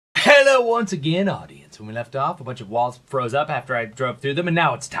Hello once again, audience. When we left off, a bunch of walls froze up after I drove through them, and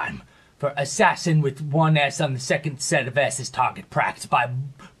now it's time for Assassin with one S on the second set of S's target practice by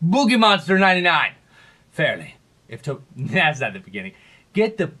Boogie Monster 99. Fairly. If that's not the beginning.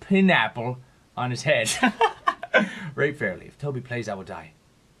 Get the pineapple on his head. Right, fairly. If Toby plays, I will die.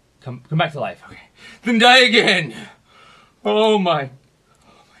 Come back to life. Okay. Then die again. Oh my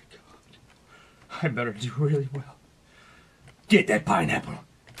god. I better do really well. Get that pineapple.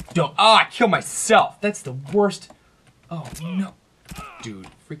 Don't. Oh, I killed myself. That's the worst. Oh no. Dude,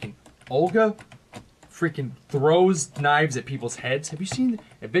 freaking Olga freaking throws knives at people's heads. Have you seen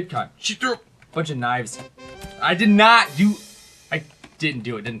at VidCon? She threw a bunch of knives. I didn't do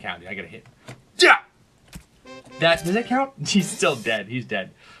it. Didn't count. I got a hit. Yeah. Does that count? He's still dead. He's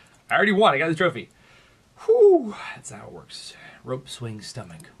dead. I already won. I got the trophy. Whew. That's how it works. Rope Swing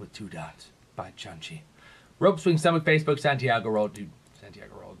Stomach with 2 dots by Chunchi. Rope Swing Stomach, Facebook, Santiago Rolled. Dude,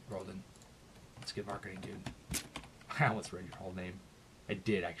 Santiago Rolled in. Let's get marketing, dude. I almost read your whole name. I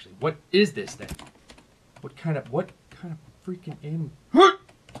did, actually. What is this thing? What kind of freaking aim?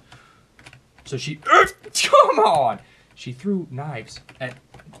 So she, come on! She threw knives at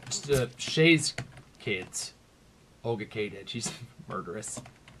Shay's kids. Olga K did. She's murderous.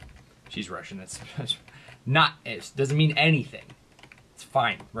 She's Russian. It's not, it doesn't mean anything. It's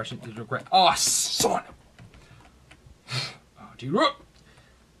fine. Russian is regret. Oh, son of. Oh, dude.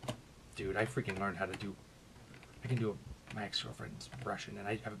 Dude, I freaking learned how to do, I can do my ex-girlfriend's Russian, and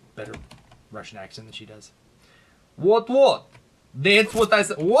I have a better Russian accent than she does. What? That's what I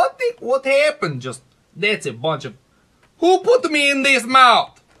said. What happened? Just, that's a bunch of, who put me in this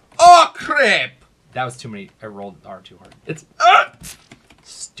mouth? Oh, crap. That was too many. I rolled R too hard. It's,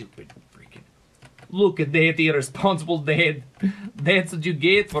 stupid freaking. Look at that irresponsible dad. That's what you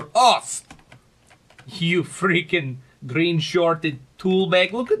get for us. You freaking green-shorted tool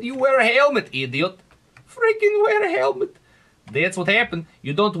bag. Look at you, wear a helmet, idiot. Freaking wear a helmet. That's what happened.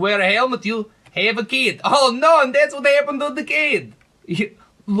 You don't wear a helmet, you have a kid. Oh no, and that's what happened to the kid.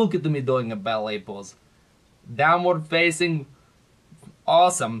 Look at me doing a ballet pose. Downward facing.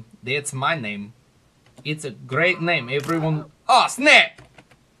 Awesome. That's my name. It's a great name. Everyone. Oh, snap.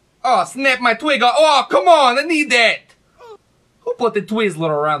 Oh, snap my twig. Oh, come on. I need that. Who put the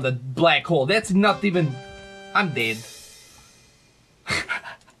Twizzler around the black hole? That's not even. I'm dead.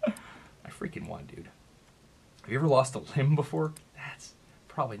 I freaking won, dude. Have you ever lost a limb before? That's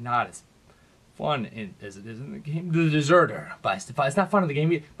probably not as fun as it is in the game. The Deserter by Stefano. It's not fun in the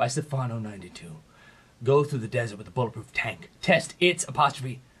game by Stefano92. Go through the desert with a bulletproof tank. Test its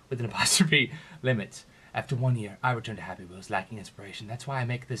apostrophe with an apostrophe limits. After 1 year, I return to Happy Wheels, lacking inspiration. That's why I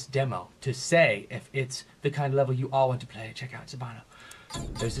make this demo, to say if it's the kind of level you all want to play. Check out Sabano.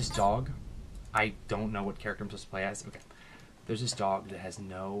 There's this dog. I don't know what character I'm supposed to play as. Okay. There's this dog that has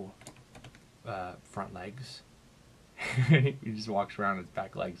no front legs. He just walks around with his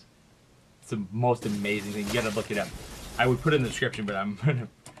back legs. It's the most amazing thing. You gotta look it up. I would put it in the description, but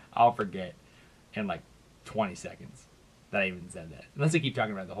I'll forget in like 20 seconds that I even said that. Unless I keep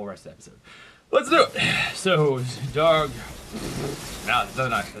talking about it the whole rest of the episode. Let's do it. So, dog. No, there's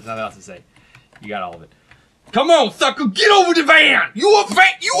nothing else to say. You got all of it. Come on, sucker, get over the van! You a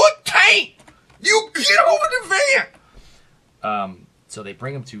tank! You get over the van! So they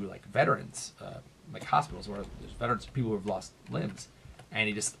bring him to like veterans, like hospitals where there's veterans, people who have lost limbs, and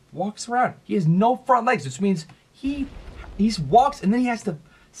he just walks around. He has no front legs, which means he walks and then he has to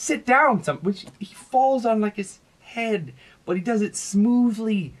sit down, which he falls on like his head, but he does it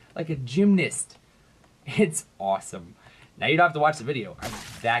smoothly like a gymnast. It's awesome. Now you don't have to watch the video. I'm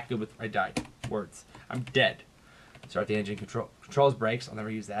that good with. I died. Words. I'm dead. Start the engine. Controls brakes. I'll never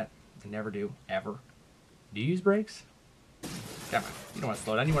use that. I never do ever. Do you use brakes? Come on. You don't want to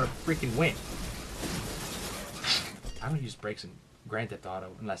slow down. You want to freaking win. I don't use brakes in Grand Theft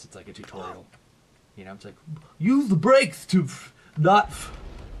Auto unless it's like a tutorial. You know, it's like use the brakes to not.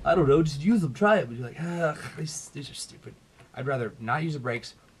 I don't know. Just use them. Try it. But you're like, these are stupid. I'd rather not use the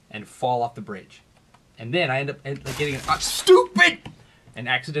brakes and fall off the bridge, and then I end up like getting an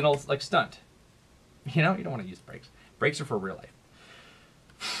accidental like stunt. You know, you don't want to use brakes. Brakes are for real life.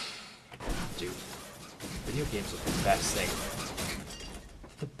 Dude, video games are the best thing.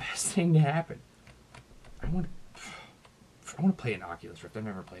 The best thing to happen. I want to play an Oculus Rift. I've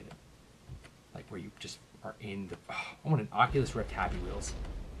never played it. Like where you just are in the. Oh, I want an Oculus Rift Happy Wheels.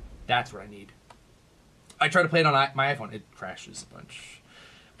 That's what I need. I try to play it on my iPhone. It crashes a bunch.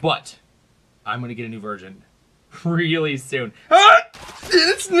 But I'm going to get a new version really soon.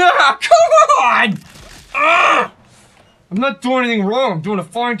 It's not. Come on. I'm not doing anything wrong. I'm doing a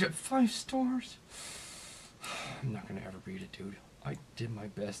 5 stars. I'm not going to ever beat it, dude. Tim, my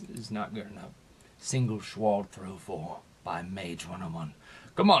best is not good enough. Single sword throw 4 by Mage 101.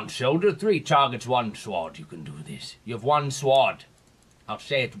 Come on, soldier. 3 targets, 1 sword. You can do this. You have 1 sword. I'll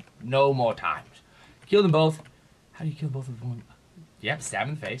say it no more times. Kill them both. How do you kill both of them? Yep, stab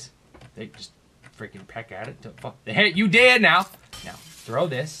in the face. They just freaking peck at it. Hey, you did now. Now, throw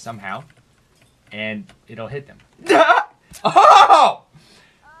this somehow, and it'll hit them. Oh!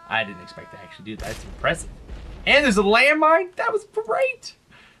 I didn't expect to actually do that. That's impressive. And there's a landmine? That was great.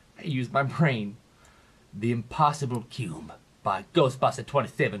 I used my brain. The Impossible Cube by Ghostbuster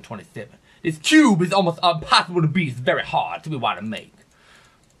 2727. This cube is almost impossible to beat. It's very hard to be want to make.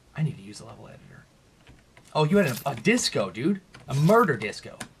 I need to use a level editor. Oh, you had a disco, dude. A murder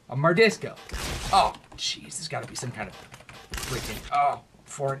disco. A murdisco. Oh, jeez. There's got to be some kind of freaking,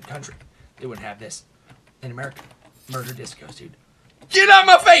 foreign country. They wouldn't have this in America. Murder discos, dude. Get out of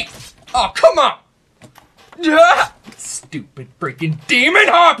my face! Oh, come on! Stupid freaking demon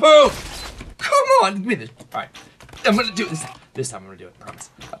harpoon! Come on, give me this. All right, I'm gonna do this. This time I'm gonna do it.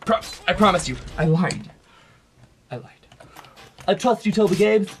 Promise. I promise you. I lied. I trust you, Toby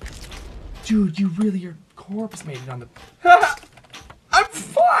Games. Dude, you really, your corpse made it on the. I'm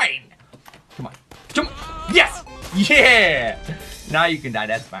fine. Come on. Yes. Yeah. Now you can die.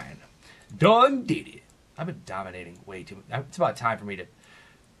 That's fine. Done did it. I've been dominating way too much. It's about time for me to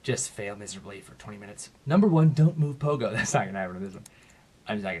just fail miserably for 20 minutes. Number 1, don't move pogo. That's not gonna happen in this one.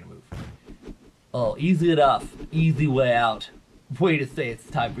 I'm just not gonna move. Oh, easy enough. Easy way out. Way to say it's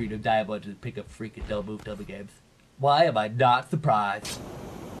time for you to die a bunch and pick up freaking don't move Toby Games. Why am I not surprised?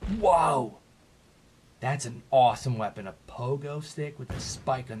 Whoa! That's an awesome weapon. A pogo stick with a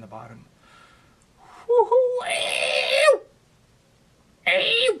spike on the bottom.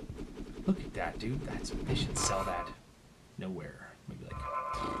 Look at that, dude. They should sell that nowhere. Maybe like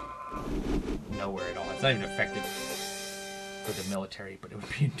nowhere at all. It's not even effective for the military, but it would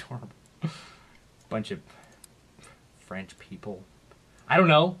be adorable. Bunch of French people. I don't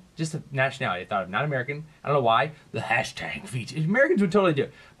know. Just a nationality. I thought of not American. I don't know why. The hashtag feature. Americans would totally do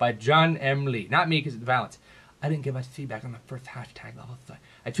it. By John M. Lee. Not me, because of the balance. I didn't get much feedback on the first hashtag level, so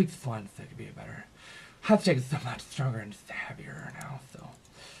I tweaked this one so it could be better. Hashtag is so much stronger and heavier now, so.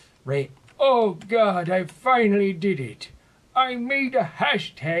 Ray. Oh God, I finally did it. I made a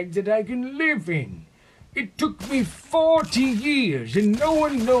hashtag that I can live in. It took me 40 years and no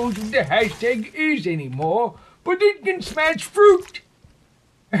one knows what the hashtag is anymore, but it can smash fruit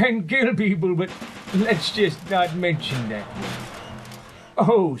and kill people, but let's just not mention that one.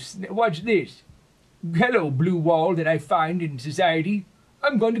 Oh, watch this. Hello, blue wall that I find in society.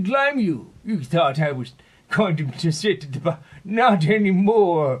 I'm going to climb you. You thought I was going to sit at the bottom. Not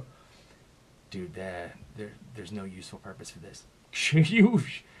anymore. Dude, there's no useful purpose for this.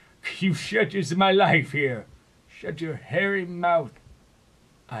 You shut my life here. Shut your hairy mouth.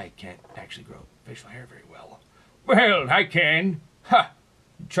 I can't actually grow facial hair very well. Well, I can. Ha!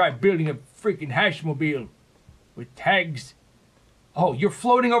 Try building a freaking hashmobile with tags. Oh, you're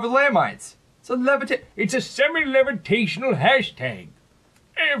floating over the landmines. It's a semi-levitational hashtag.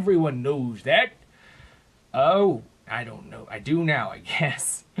 Everyone knows that. Oh, I don't know. I do now, I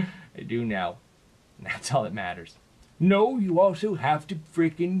guess. I do now. That's all that matters. No, you also have to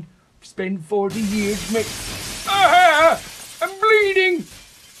freaking spend 40 years I'm bleeding!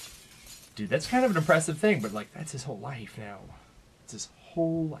 Dude, that's kind of an impressive thing, but like, that's his whole life now. It's his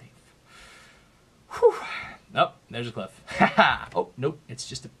whole life. Whew. Oh, there's a cliff. Oh, nope. It's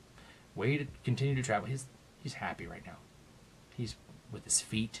just a way to continue to travel. He's happy right now. He's with his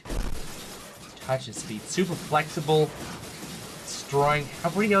feet. Touch his feet. Super flexible. Destroying.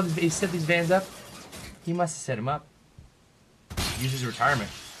 Where do you know he set these vans up? He must have set them up. Use his retirement.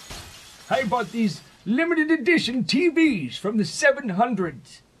 I bought these limited edition TVs from the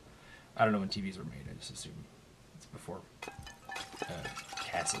 700s. I don't know when TVs were made. I just assume it's before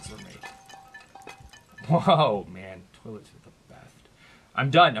castles were made. Whoa, man. Toilets are the best.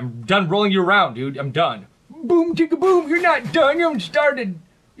 I'm done. I'm done rolling you around, dude. I'm done. Boom, chicka boom. You're not done. You haven't started.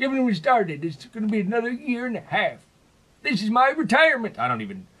 You haven't even started. It's going to be another year and a half. This is my retirement. I don't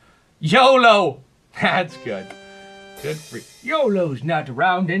even... YOLO! That's good. Good for you. YOLO's not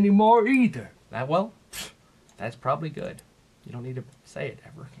around anymore either. That well? That's probably good. You don't need to say it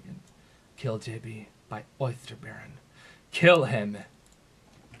ever again. Kill JB by Oyster Baron. Kill him.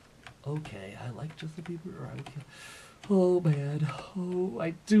 Okay, I like Justin Bieber. I would kill... Oh, man. Oh,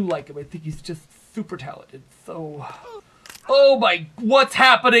 I do like him. I think he's just super talented. So... Oh, my... What's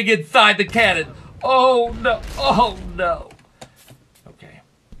happening inside the cannon? Oh, no. Oh, no. Okay.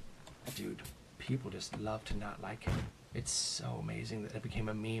 Dude, people just love to not like him. It's so amazing that it became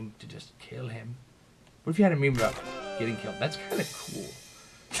a meme to just kill him. What if you had a meme about getting killed? That's kind of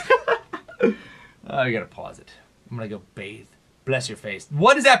cool. I gotta pause it. I'm gonna go bathe. Bless your face.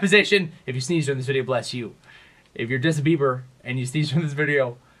 What is that position? If you sneeze during this video, bless you. If you're Justin Bieber and you sneeze during this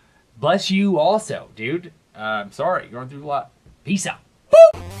video, bless you also, dude. I'm sorry, you're going through a lot. Peace out.